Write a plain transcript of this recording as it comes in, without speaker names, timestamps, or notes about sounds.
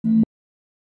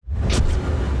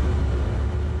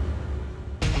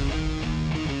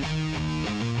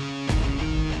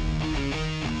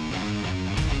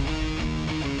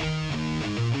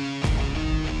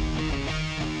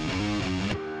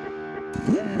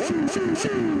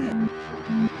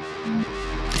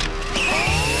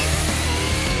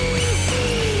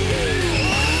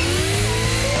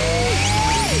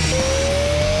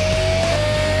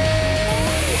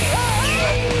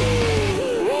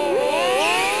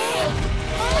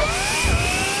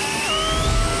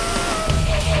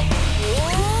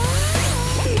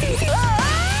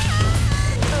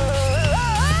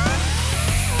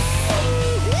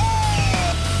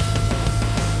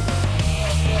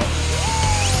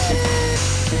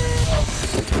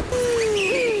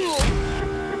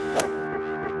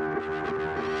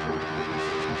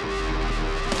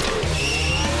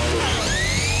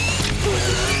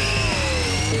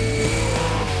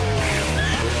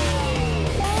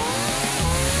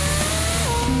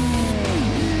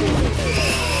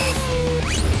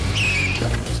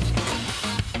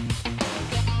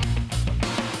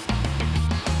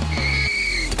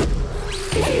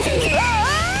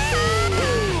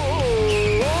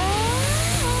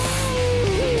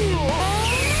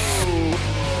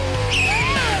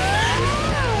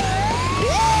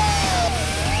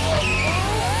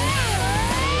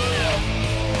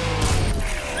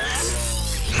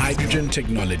Hydrogen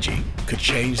technology could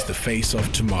change the face of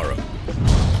tomorrow.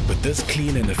 With this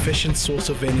clean and efficient source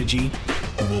of energy,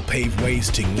 we will pave ways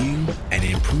to new and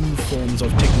improved forms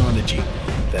of technology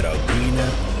that are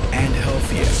greener and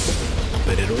healthier.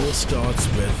 But it all starts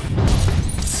with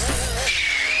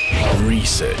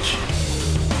research.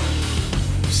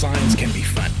 Science can be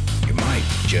fun. It might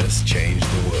just change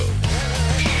the world.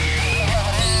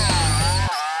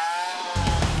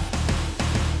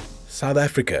 South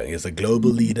Africa is a global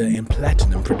leader in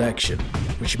platinum production,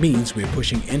 which means we're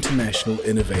pushing international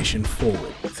innovation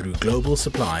forward through global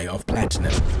supply of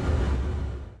platinum.